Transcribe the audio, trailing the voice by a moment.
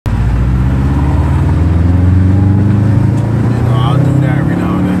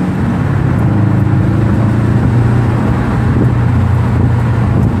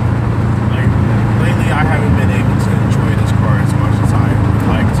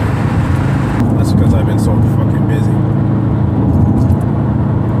I've been so fucking busy. I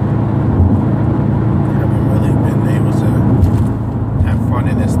haven't really been able to have fun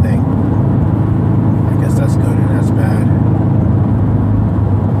in this thing. I guess that's good and that's bad.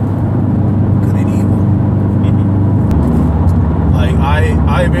 Good and evil. Like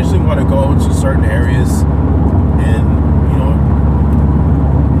I eventually want to go to certain areas in, you know,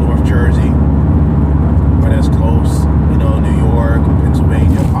 North Jersey, where that's close, you know, New York,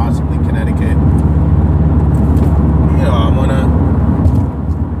 Pennsylvania, possibly Connecticut. You know, I want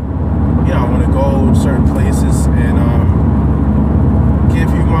to go to certain places and give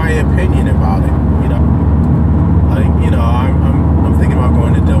you my opinion about it. You know, like, you know, I'm thinking about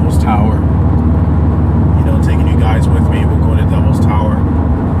going to Devil's Tower. You know, taking you guys with me. We'll go to Devil's Tower.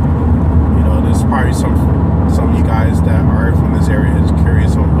 You know, there's probably some of you guys that are from this area is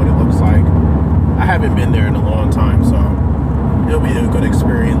curious on what it looks like. I haven't been there in a long time, so it'll be a good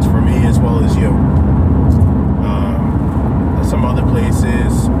experience for me as well as you. There's some other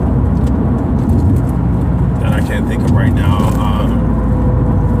places that I can't think of right now.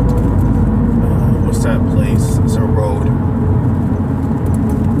 What's that place? It's a road.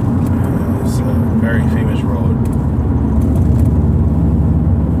 It's a very famous road.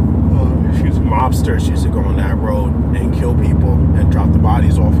 Mobsters used to go on that road and kill people and drop the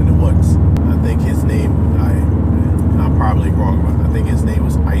bodies off in the woods. I think his name, I'm probably wrong, but I think his name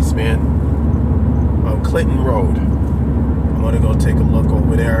was Iceman. Clinton Road. I'm gonna go take a look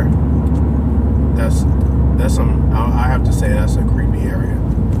over there. That's some, I have to say, that's a creepy area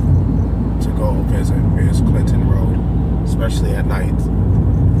to go visit. It's Clinton Road, especially at night.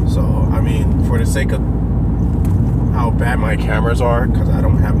 So, I mean, for the sake of how bad my cameras are, because I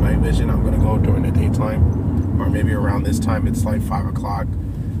don't have night vision, I'm gonna go during the daytime, or maybe around this time. It's like 5 o'clock.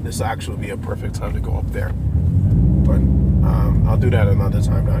 This will actually be a perfect time to go up there, but I'll do that another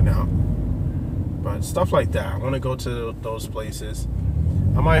time, not now. But stuff like that, I want to go to those places.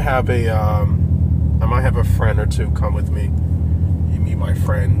 I might have a friend or two come with me. You meet my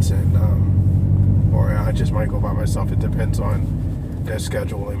friends, and or I just might go by myself. It depends on their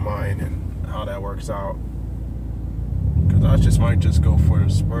schedule and mine and how that works out. Because I might just go for the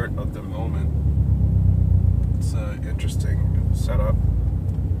spurt of the moment. It's an interesting setup.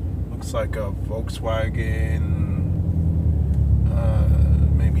 Looks like a Volkswagen,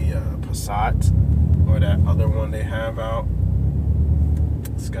 maybe a Passat, or that other one they have out.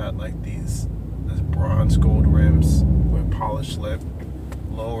 It's got like this bronze gold rims with polished lip,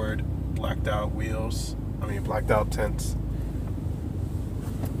 lowered blacked out wheels. Blacked out tints.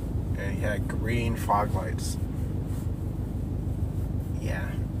 And he had green fog lights.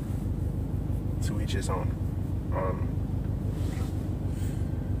 Yeah, to each his own.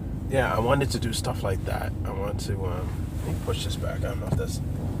 Yeah, I wanted to do stuff like that. I want to, let me push this back. I don't know if that's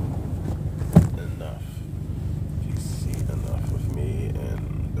enough. If you see enough of me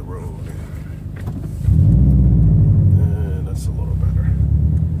and the road. That's a little better.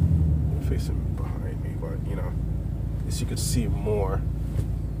 I'm facing behind me, but, you know, at least you could see more.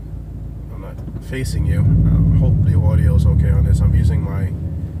 I'm not facing you. I hope the audio is okay on this. I'm using my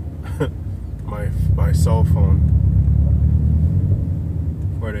my cell phone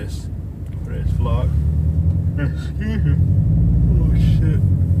for this vlog. Excuse me. Oh shit.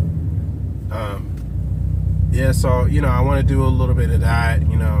 Yeah, so, you know, I want to do a little bit of that,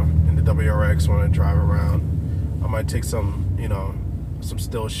 you know, in the WRX. Want to drive around. I might take some, you know, some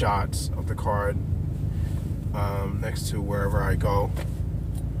still shots of the car next to wherever I go.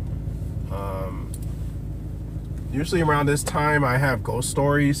 Usually around this time I have ghost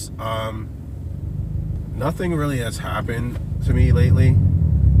stories. Nothing really has happened to me lately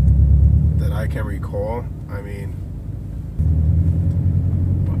that I can recall. I mean,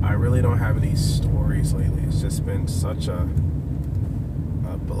 but I really don't have any stories lately. It's just been such a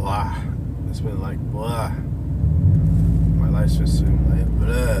blah. It's been like blah. My life's just been like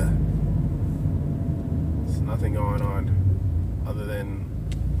blah. There's nothing going on other than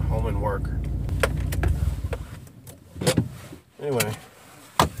home and work. Anyway,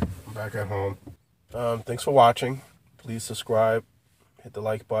 I'm back at home. Thanks for watching. Please subscribe, hit the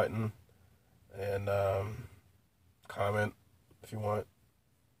like button, and comment if you want.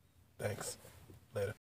 Thanks. Later.